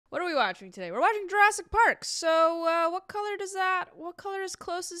What are we watching today? We're watching Jurassic Park. So, what color is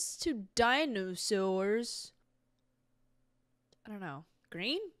closest to dinosaurs? I don't know.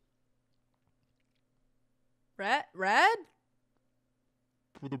 Green? Red?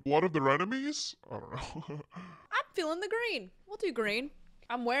 For the blood of their enemies? I don't know. I'm feeling the green. We'll do green.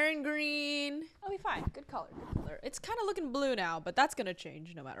 I'm wearing green. I'll be fine. Good color. Good color. It's kind of looking blue now, but that's gonna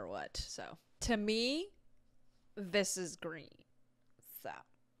change no matter what. So, to me, this is green. So,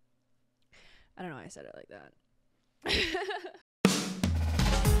 I don't know why I said it like that.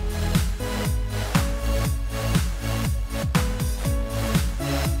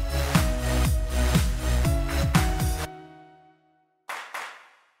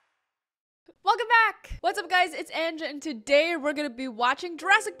 Welcome back! What's up, guys? It's Ange, and today we're gonna be watching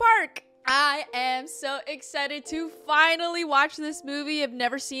Jurassic Park! I am so excited to finally watch this movie. I've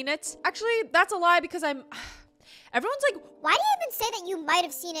never seen it. Actually, that's a lie because everyone's like, why do you even say that you might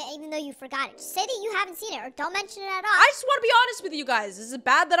have seen it even though you forgot it? Just say that you haven't seen it or don't mention it at all. I just want to be honest with you guys. Is it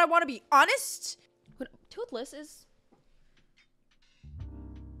bad that I want to be honest? Toothless is...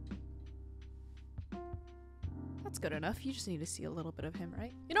 That's good enough. You just need to see a little bit of him,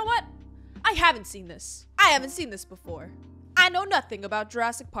 right? You know what? I haven't seen this. I haven't seen this before. I know nothing about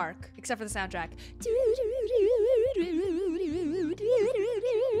Jurassic Park, except for the soundtrack.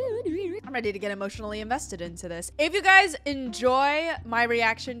 I'm ready to get emotionally invested into this. If you guys enjoy my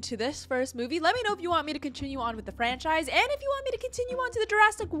reaction to this first movie, let me know if you want me to continue on with the franchise, and if you want me to continue on to the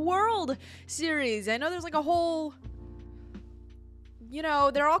Jurassic World series. I know there's like a whole... You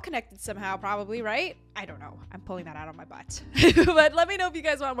know, they're all connected somehow, probably, right? I don't know. I'm pulling that out of my butt. But let me know if you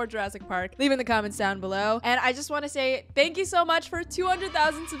guys want more Jurassic Park. Leave in the comments down below. And I just want to say thank you so much for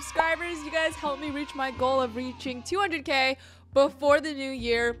 200,000 subscribers. You guys helped me reach my goal of reaching 200K before the new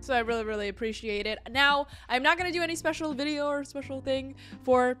year. So I really, really appreciate it. Now, I'm not going to do any special video or special thing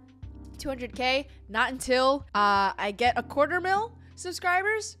for 200K. Not until I get a 250,000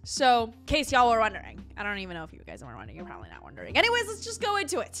 subscribers. So in case y'all were wondering, I don't even know if you guys were wondering. You're probably not wondering. Anyways, let's just go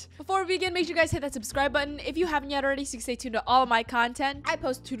into it. Before we begin, make sure you guys hit that subscribe button if you haven't yet already, so you can stay tuned to all of my content. I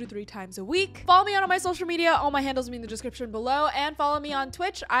post 2 to 3 times a week. Follow me on all my social media. All my handles will be in the description below, and follow me on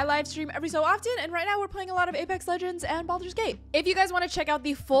Twitch. I live stream every so often, and right now we're playing a lot of Apex Legends and Baldur's Gate. If you guys want to check out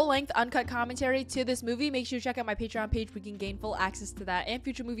the full-length uncut commentary to this movie, make sure you check out my Patreon page. We can gain full access to that and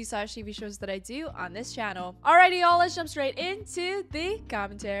future movie/TV shows that I do on this channel. Alrighty, y'all, let's jump straight into the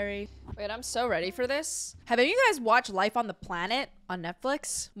commentary. Wait, I'm so ready for this. Have any of you guys watched Life on the Planet on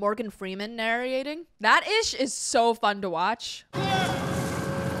Netflix? Morgan Freeman narrating. That ish is so fun to watch.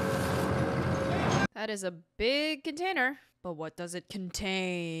 That is a big container, but what does it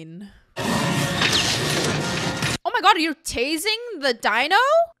contain? Oh my god, are you tasing the dino?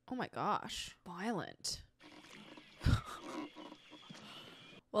 Oh my gosh, violent.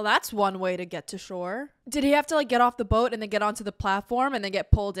 Well, that's one way to get to shore. Did he have to like get off the boat and then get onto the platform and then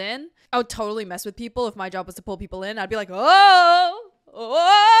get pulled in? I would totally mess with people if my job was to pull people in. I'd be like, oh.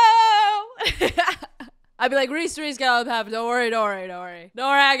 I'd be like, Rees, get out of the path. Don't worry. Don't worry,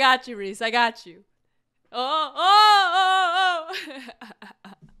 I got you, Rees. I got you. Oh.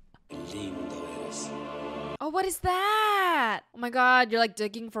 Oh, what is that? Oh my god, you're like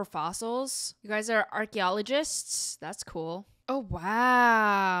digging for fossils? You guys are archaeologists? That's cool. Oh,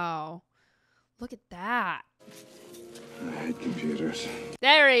 wow. Look at that. I hate computers.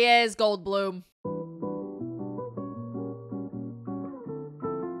 There he is, Goldblum.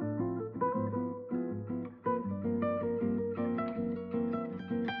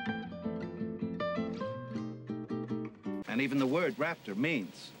 And even the word raptor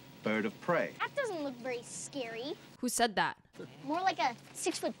means bird of prey. That doesn't look very scary. Who said that? More like a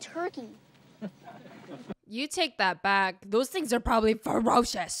 6-foot turkey. You take that back. Those things are probably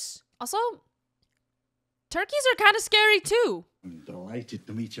ferocious. Also, turkeys are kind of scary too. I'm delighted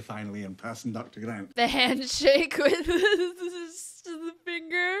to meet you finally in person, Dr. Grant. The handshake with the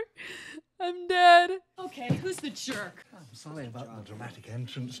finger. I'm dead. Okay, who's the jerk? I'm sorry about the dramatic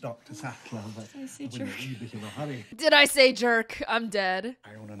entrance, Dr. Sattler, but I say I'm in a wee bit of a hurry. Did I say jerk? I'm dead.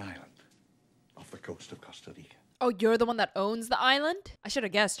 I own an island off the coast of Costa Rica. Oh, you're the one that owns the island? I should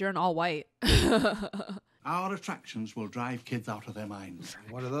have guessed you're an all white. Our attractions will drive kids out of their minds.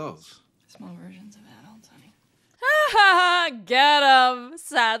 What are those? Small versions of adults, honey. Get him,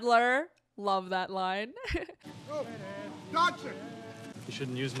 Sadler. Love that line. Oh, Dodson! You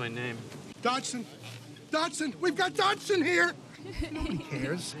shouldn't use my name. Dodson! Dodson! We've got Dodson here! Nobody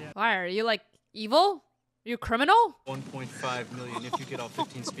cares. Why, are you like evil? Are you a criminal? 1.5 million if you get all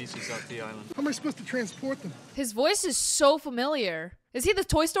 15 species off the island. How am I supposed to transport them? His voice is so familiar. Is he the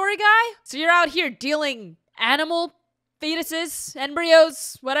Toy Story guy? So you're out here dealing animal fetuses,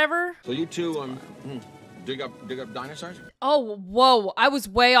 embryos, whatever. So you two, dig up dinosaurs? Oh, whoa, I was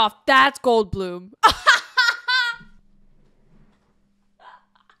way off. That's Goldblum.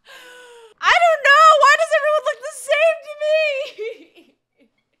 I don't know. Why does everyone look the same to me?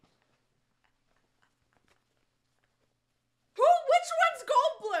 Which one's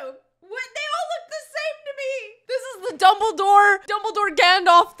Goldblum? They all look the same to me. This is the Dumbledore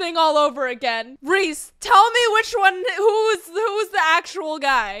Gandalf thing all over again. Reese, tell me which one, who's the actual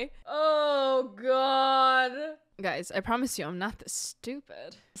guy? Oh, God. Guys, I promise you I'm not this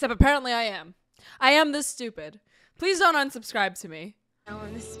stupid. Except apparently I am. I am this stupid. Please don't unsubscribe to me.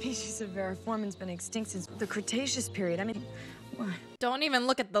 This species of Variformin's been extinct since the Cretaceous period. I mean, why? Don't even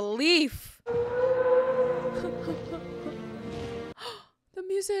look at the leaf. The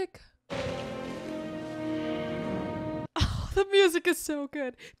music. Oh, the music is so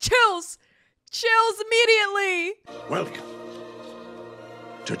good. Chills. Chills immediately. Welcome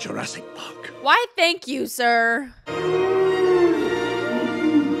to Jurassic Park. Why, thank you, sir.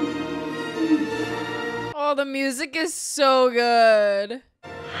 Oh, the music is so good.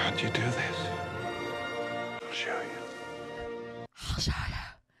 How'd you do this? I'll show you. I'll show you.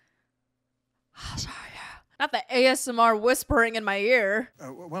 I'll show you. Not the ASMR whispering in my ear.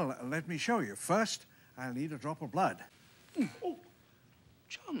 Well, let me show you. First, I'll need a drop of blood. Oh,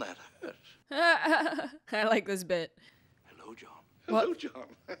 John, that hurt. I like this bit. Hello, John. What? Hello,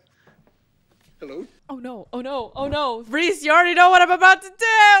 John. Hello. Oh no, oh no, oh no. Reese, you already know what I'm about to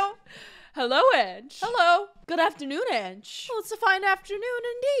do. Hello, Ange. Hello. Good afternoon, Ange. Well, it's a fine afternoon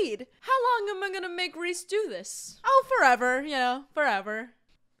indeed. How long am I gonna make Reese do this? Oh, forever, you know, forever.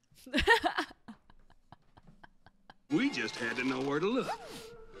 We just had to know where to look.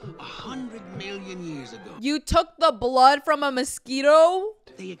 100 million years ago. You took the blood from a mosquito?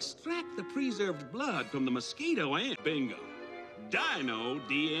 They extract the preserved blood from the mosquito and bingo. Dino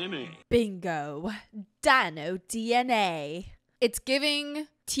DNA. Bingo. Dino DNA. It's giving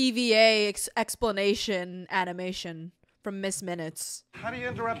TVA explanation animation from Miss Minutes. How do you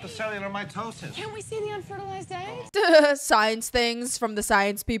interrupt the cellular mitosis? Can we see the unfertilized eggs? Science things from the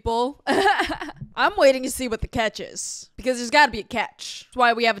science people. I'm waiting to see what the catch is. Because there's gotta be a catch. That's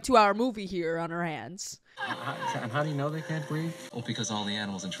why we have a 2-hour movie here on our hands. And how do you know they can't breathe? Well, because all the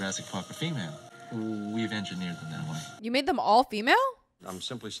animals in Jurassic Park are female. We've engineered them that way. You made them all female? I'm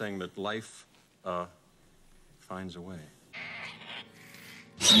simply saying that life, finds a way.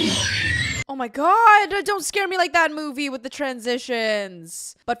 Oh my god, don't scare me like that movie with the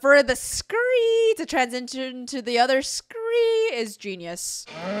transitions. But for the scree to transition to the other scree is genius.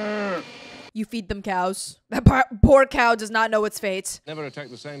 You feed them cows. That poor cow does not know its fate. Never attacked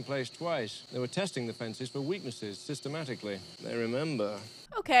the same place twice. They were testing the fences for weaknesses systematically. They remember.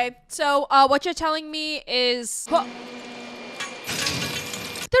 Okay, so what you're telling me is...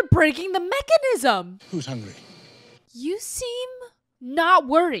 They're breaking the mechanism. Who's hungry? You seem not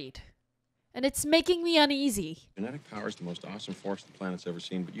worried. And it's making me uneasy. Genetic power is the most awesome force the planet's ever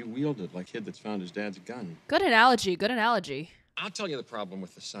seen, but you wield it like a kid that's found his dad's gun. Good analogy, good analogy. I'll tell you the problem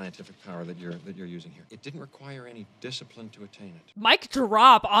with the scientific power that you're using here. It didn't require any discipline to attain it. Mic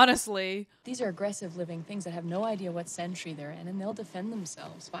drop, honestly. These are aggressive living things that have no idea what century they're in, and they'll defend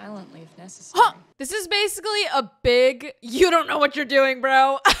themselves violently if necessary. Huh. This is basically a big, you don't know what you're doing,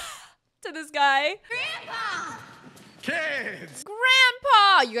 bro, to this guy. Grandpa! Kids!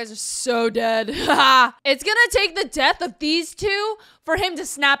 Grandpa! You guys are so dead. It's gonna take the death of these two for him to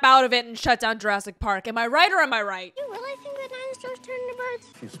snap out of it and shut down Jurassic Park. Am I right or am I right? You really think that dinosaurs turn into birds?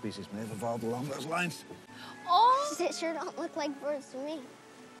 A few species may have evolved along those lines. Oh, It sure don't look like birds to me.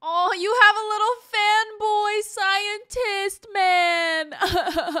 oh, you have a little fanboy scientist, man.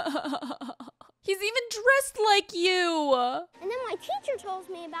 He's even dressed like you. And then my teacher told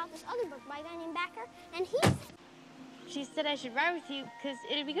me about this other book by a guy named Backer, and she said I should ride with you because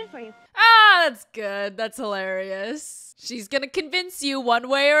it'd be good for you. Ah, that's good. That's hilarious. She's gonna convince you one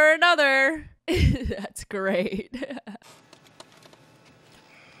way or another. That's great.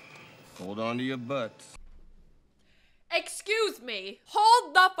 Hold on to your butts. Excuse me.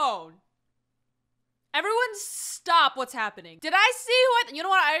 Hold the phone. Everyone stop what's happening. Did I see what? You know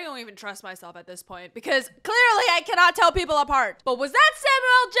what? I don't even trust myself at this point because clearly I cannot tell people apart. But was that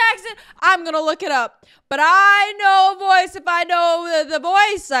Samuel L. Jackson? I'm gonna look it up. But I know a voice. If I know the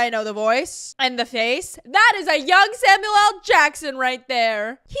voice, I know the voice. And the face. That is a young Samuel L. Jackson right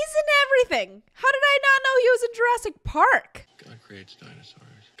there. He's in everything. How did I not know he was in Jurassic Park? God creates dinosaurs.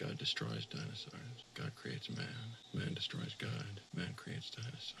 God destroys dinosaurs. God creates man. Man destroys God. Man creates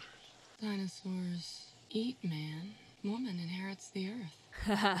dinosaurs. Dinosaurs eat man. Woman inherits the earth.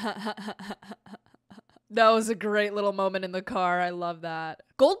 That was a great little moment in the car. I love that.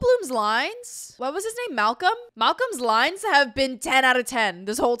 Goldblum's lines? What was his name? Malcolm? Malcolm's lines have been 10 out of 10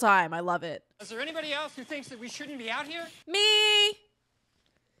 this whole time. I love it. Is there anybody else who thinks that we shouldn't be out here? Me.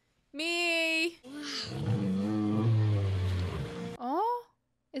 Oh,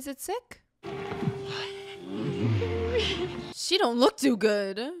 is it sick? She don't look too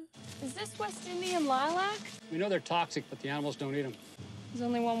good. Is this West Indian lilac? We know they're toxic, but the animals don't eat them. There's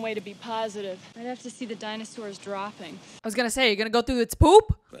only one way to be positive. I'd have to see the dinosaurs dropping. I was gonna say, you're gonna go through its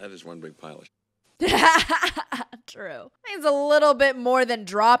poop? That is one big pile of True. Means a little bit more than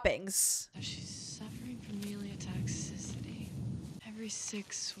droppings. She's suffering from toxicity every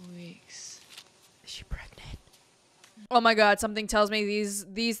 6 weeks. Is she pregnant? Oh my god, something tells me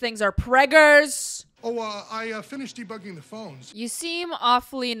these things are preggers. Oh, I finished debugging the phones. You seem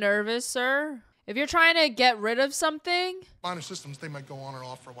awfully nervous, sir. If you're trying to get rid of something... Minor systems, they might go on and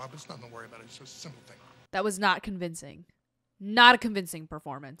off for a while, but it's nothing to worry about. It's just a simple thing. That was not convincing. Not a convincing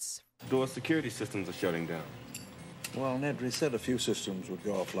performance. Door security systems are shutting down. Well, Nedry said a few systems would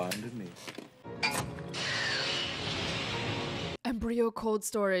go offline, didn't he? Embryo cold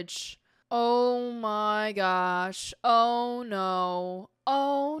storage. Oh my gosh. Oh no.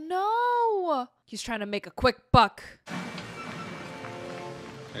 Oh no. He's trying to make a quick buck.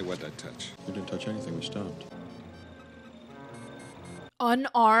 Hey, what'd I touch? We didn't touch anything. We stopped.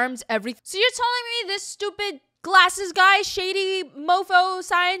 Unarmed everything. So you're telling me this stupid glasses guy, shady mofo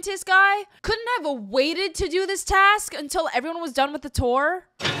scientist guy, couldn't have waited to do this task until everyone was done with the tour?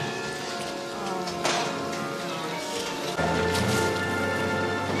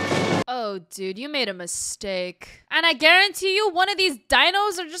 Oh, dude, you made a mistake. And I guarantee you one of these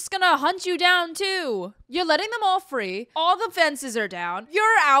dinos are just gonna hunt you down too. You're letting them all free. All the fences are down.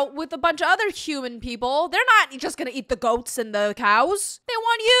 You're out with a bunch of other human people. They're not just gonna eat the goats and the cows. They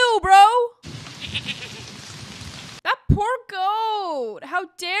want you, bro. That poor goat. How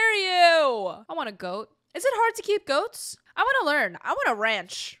dare you? I want a goat. Is it hard to keep goats? I want to learn. I want a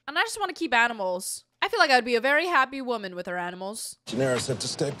ranch. And I just want to keep animals. I feel like I'd be a very happy woman with her animals. Gennaro said to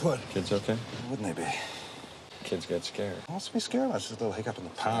stay put. Kids okay? Wouldn't they be? Kids get scared. What's to be scared about? It's just a little hiccup in the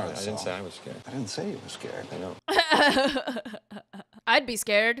power. I didn't say I was scared. I didn't say you were scared. I know. I'd be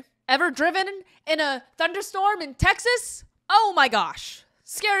scared. Ever driven in a thunderstorm in Texas? Oh my gosh.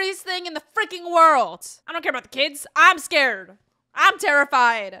 Scariest thing in the freaking world. I don't care about the kids. I'm scared. I'm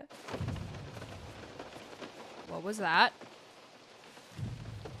terrified. What was that?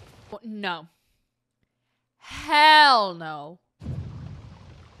 No. Hell no.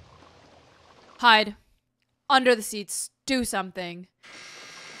 Hide. Under the seats. Do something.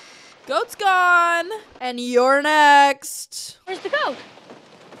 Goat's gone. And you're next. Where's the goat?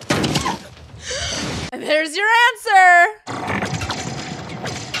 And there's your answer.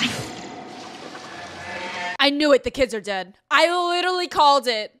 I knew it. The kids are dead. I literally called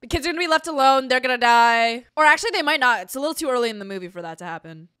it. The kids are gonna be left alone. They're gonna die. Or actually, they might not. It's a little too early in the movie for that to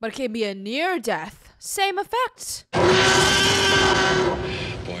happen. But it can be a near death. Same effect. Boy, do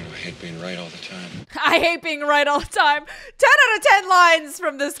I hate being right all the time. I hate being right all the time. 10 out of 10 lines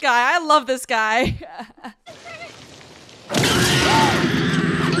from this guy. I love this guy.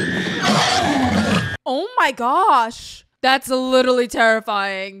 Oh my gosh. That's literally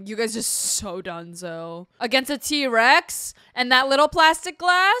terrifying. You guys are so donezo. Against a T-Rex and that little plastic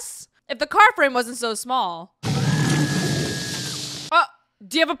glass? If the car frame wasn't so small. Oh,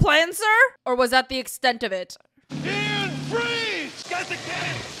 do you have a plan, sir? Or was that the extent of it? And freeze! Got the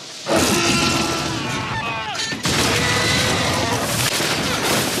cannon!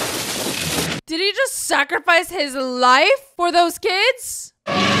 Did he just sacrifice his life for those kids?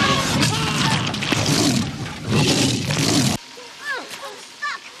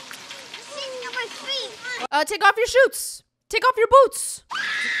 Take off your shoes. Take off your boots.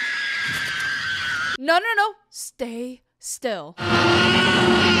 No. Stay still.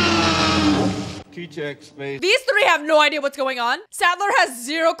 Key check, space. These three have no idea what's going on. Sadler has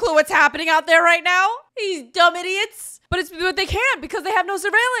zero clue what's happening out there right now. These dumb idiots. But they can't because they have no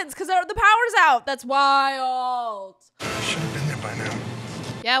surveillance because the power's out. That's wild. I should have been there by now.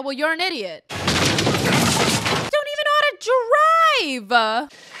 Yeah, well, you're an idiot. You don't even know how to drive.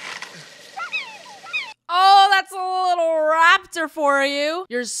 Oh, that's a little raptor for you.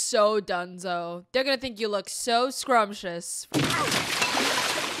 You're so donezo. They're gonna think you look so scrumptious.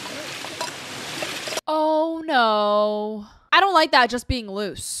 Oh no. I don't like that just being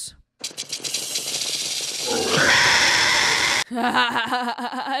loose.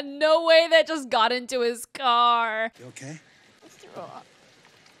 No way that just got into his car. You okay? It's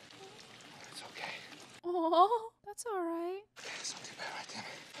okay. Oh, That's all right. It's not too bad, right, Tammy?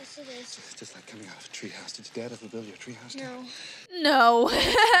 Yes, it is. It's just like coming out of a treehouse. Did your dad ever build you a treehouse? No. No.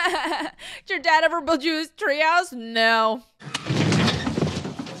 Did your dad ever build you his treehouse? No.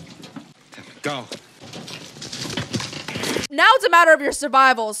 Tammy, go. Now it's a matter of your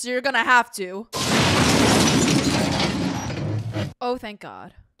survival, so you're gonna have to. Oh, thank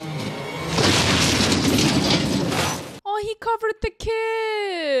God. Oh, he covered the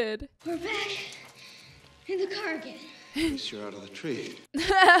kid. We're back in the car again. At least you're out of the tree.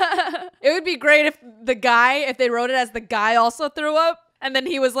 It would be great if they wrote it as the guy also threw up, and then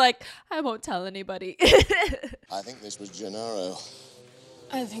he was like, I won't tell anybody. I think this was Gennaro.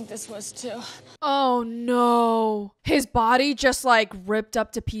 I think this was too. Oh no. His body just like ripped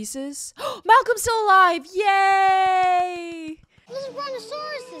up to pieces. Malcolm's still alive. Yay! Those are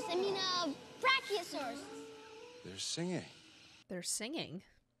brontosauruses. Brachiosaurus. They're singing. They're singing.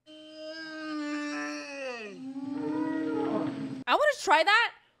 I want to try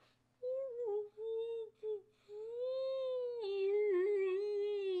that.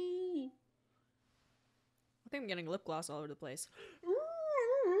 I think I'm getting lip gloss all over the place.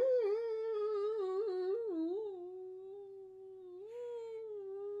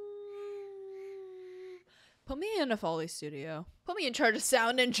 Put me in a Foley studio. Put me in charge of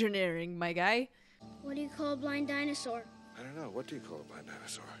sound engineering, my guy. What do you call a blind dinosaur? I don't know. What do you call a blind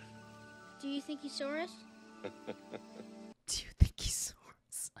dinosaur? Do you think he saw us? Do you think he saw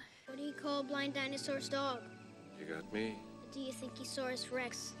us? What do you call a blind dinosaur's dog? You got me. Do you think he saw us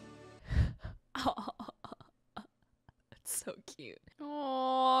Rex? Oh, that's so cute.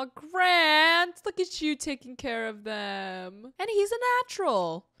 Oh, Grant, look at you taking care of them. And he's a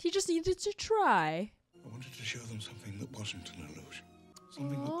natural. He just needed to try. I wanted to show them something that wasn't an illusion.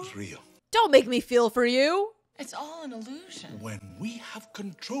 Something that was real. Don't make me feel for you. It's all an illusion. When we have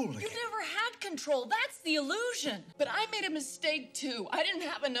control again. You never had control. That's the illusion. But I made a mistake too. I didn't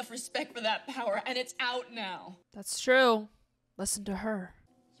have enough respect for that power, and it's out now. That's true. Listen to her.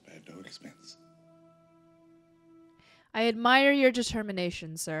 Spared no expense. I admire your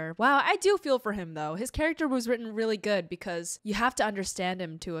determination, sir. Wow, I do feel for him, though. His character was written really good because you have to understand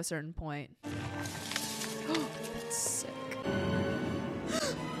him to a certain point. That's sick.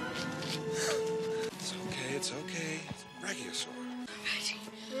 It's okay. It's a brachiosaur.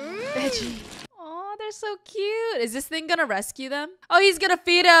 Reggie. Oh, they're so cute. Is this thing gonna rescue them? Oh, he's gonna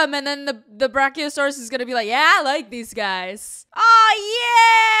feed him, and then the Brachiosaurus is gonna be like, yeah, I like these guys.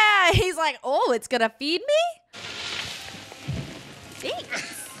 Oh, yeah! He's like, oh, it's gonna feed me?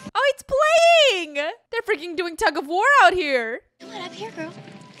 Thanks. Oh, it's playing! They're freaking doing tug of war out here. Come on, up here, girl.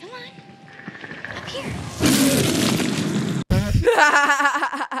 Come on. Up here.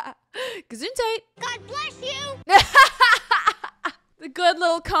 Gesundheit. God bless you! The good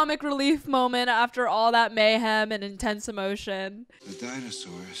little comic relief moment after all that mayhem and intense emotion. The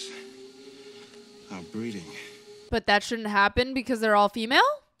dinosaurs are breeding. But that shouldn't happen because they're all female?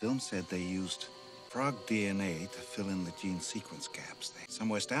 Film said they used frog DNA to fill in the gene sequence gaps. Some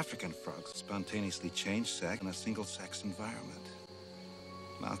West African frogs spontaneously changed sex in a single-sex environment.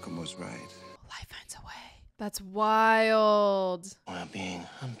 Malcolm was right. Life finds a way. That's wild. We're being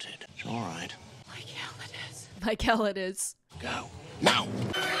hunted. It's all right. Like hell it is. Like hell it is. Go. Now!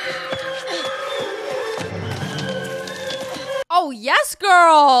 Oh, yes,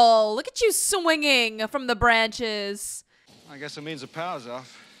 girl! Look at you swinging from the branches. I guess it means the power's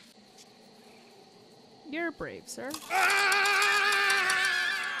off. You're brave, sir.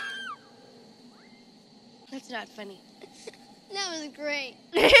 That's not funny. That was great.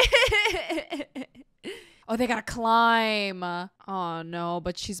 Oh, they gotta climb. Oh, no,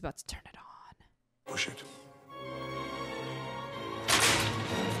 but she's about to turn it on. Push it.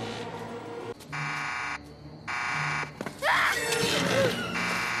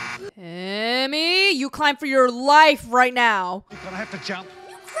 Emmy, you climb for your life right now. You're gonna have to jump.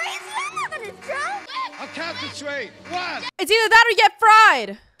 You crazy? I'm not gonna jump. I'll count to 3. 1. It's either that or get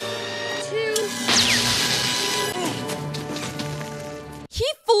fried. 2. He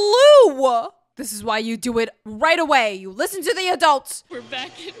flew. This is why you do it right away. You listen to the adults. We're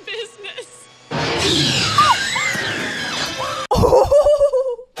back in business.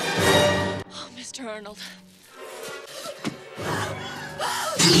 Oh, Mr. Arnold.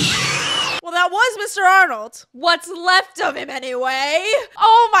 well, that was Mr. Arnold. What's left of him anyway?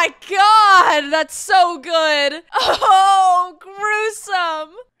 Oh my God, that's so good. Oh,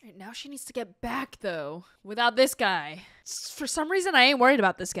 gruesome. Right, now she needs to get back though, without this guy. For some reason, I ain't worried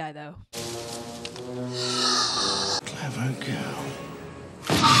about this guy though. Clever girl.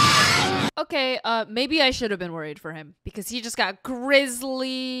 Okay, maybe I should have been worried for him because he just got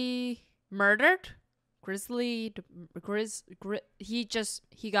grisly murdered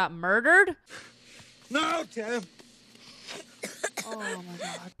he got murdered? No, Tim. Oh my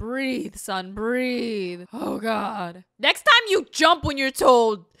god. Breathe, son, breathe. Oh god. Next time you jump when you're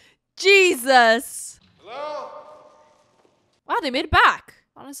told. Jesus. Hello? Wow, they made it back.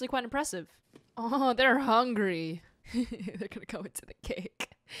 Honestly, quite impressive. Oh, they're hungry. They're gonna go into the cake.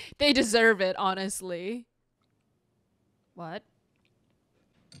 They deserve it, honestly. What?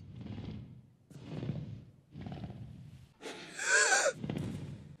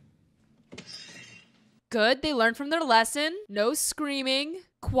 Good, they learned from their lesson. No screaming.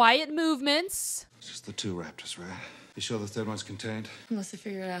 Quiet movements. Just the two raptors, right? You sure the third one's contained? Unless they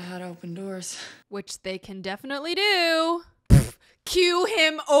figured out how to open doors. Which they can definitely do. Cue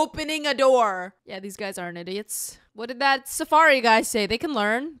him opening a door. Yeah, these guys aren't idiots. What did that safari guy say? They can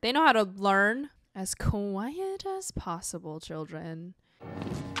learn. They know how to learn. As quiet as possible, children.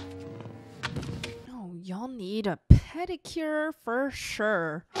 No, y'all need a pedicure for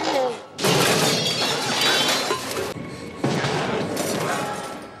sure.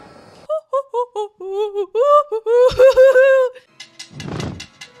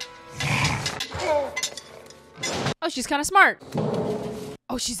 Oh, she's kind of smart.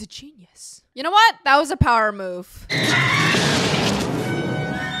 Oh, she's a genius. You know what? That was a power move.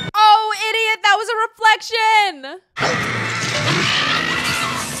 Oh, idiot! That was a reflection!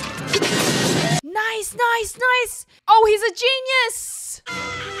 Nice, nice, nice! Oh, he's a genius!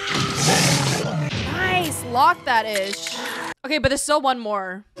 Nice, lock that ish. Okay, but there's still one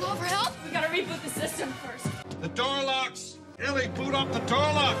more. Call for help? We gotta reboot the system first. The door locks. Ellie, boot up the door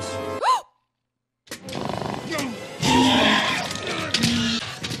locks.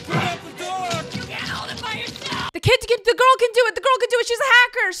 The girl can do it. The girl can do it. She's a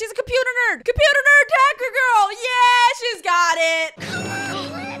hacker. She's a computer nerd. Computer nerd hacker girl. Yeah, she's got it.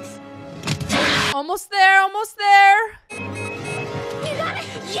 Almost there. Almost there. You got it.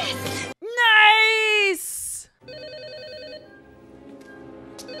 Yes. Nice.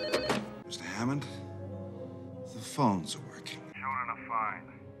 Mr. Hammond, the phones are working. Children are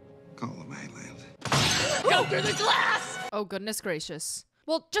fine. Call the mainland. Go through the glass. Oh, goodness gracious.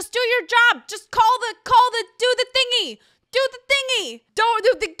 Well, just do your job. Just do the thingy. Do the thingy. Don't,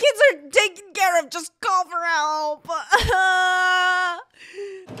 the kids are taken care of. Just call for help.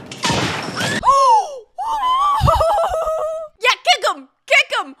 Yeah, kick him.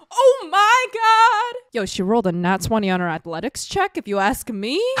 Kick him. Oh my God. Yo, she rolled a nat 20 on her athletics check, if you ask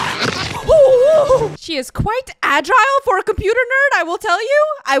me. She is quite agile for a computer nerd, I will tell you.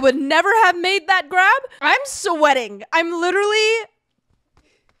 I would never have made that grab. I'm sweating. I'm literally...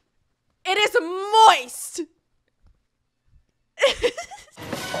 It is moist.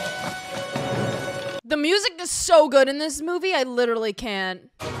 The music is so good in this movie, I literally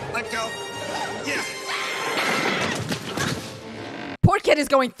can't. Let go. Yeah. Poor kid is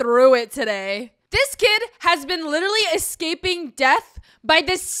going through it today. This kid has been literally escaping death by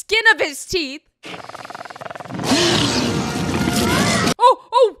the skin of his teeth.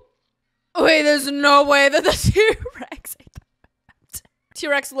 Oh! Wait, there's no way that the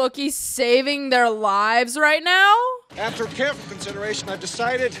T-Rex Loki's saving their lives right now? After careful consideration, I've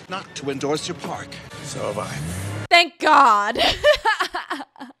decided not to endorse your park. So have I. Thank God.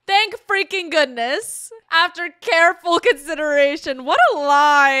 Thank freaking goodness. After careful consideration. What a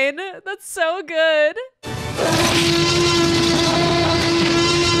line. That's so good.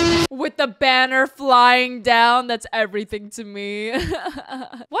 With the banner flying down, that's everything to me.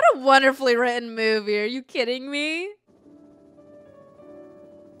 What a wonderfully written movie. Are you kidding me?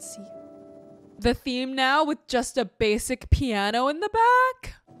 Let's see. The theme now with just a basic piano in the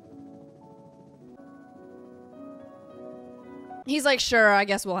back. He's like, sure, I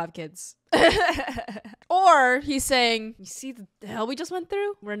guess we'll have kids. Or he's saying, you see the hell we just went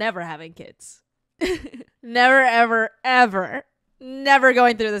through? We're never having kids. Never, ever, ever. Never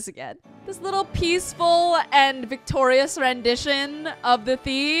going through this again. This little peaceful and victorious rendition of the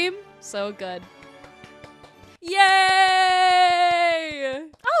theme. So good. Yay!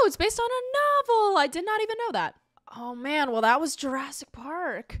 Oh, it's based on a novel. I did not even know that. Oh man, well that was Jurassic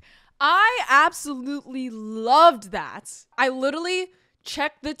Park. I absolutely loved that. I literally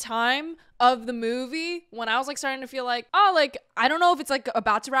checked the time of the movie when I was like starting to feel like, oh, like, I don't know if it's like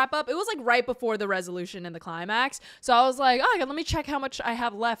about to wrap up. It was like right before the resolution and the climax. So I was like, oh, let me check how much I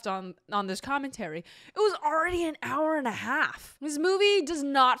have left on this commentary. It was already an hour and a half. This movie does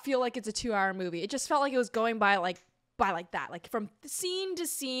not feel like it's a 2-hour movie. It just felt like it was going by like by like that, like from scene to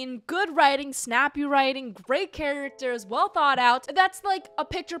scene, good writing, snappy writing, great characters, well thought out. That's like a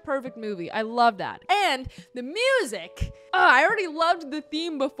picture perfect movie. I love that. And the music, I already loved the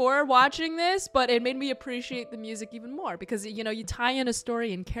theme before watching this, but it made me appreciate the music even more because, you know, you tie in a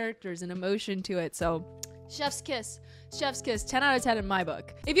story and characters and emotion to it. So chef's kiss. Chef's kiss, 10 out of 10 in my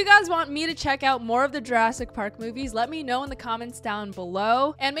book. If you guys want me to check out more of the Jurassic Park movies, let me know in the comments down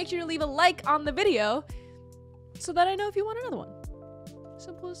below. And make sure to leave a like on the video so that I know if you want another one.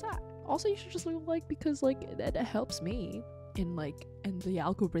 Simple as that. Also, you should just leave a like because like that helps me in the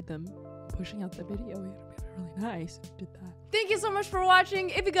algorithm pushing out the video. It'd be really nice if you did that. Thank you so much for watching.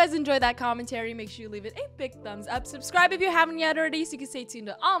 If you guys enjoyed that commentary, make sure you leave it a big thumbs up. Subscribe if you haven't yet already so you can stay tuned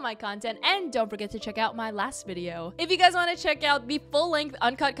to all my content. And don't forget to check out my last video. If you guys want to check out the full-length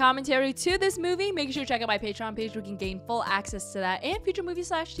uncut commentary to this movie, make sure to check out my Patreon page where you can gain full access to that and future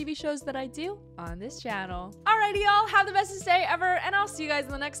movie/TV shows that I do on this channel. Alrighty, y'all. Have the bestest day ever, and I'll see you guys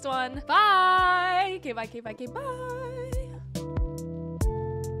in the next one. Bye! Okay, bye, okay, bye, okay, bye!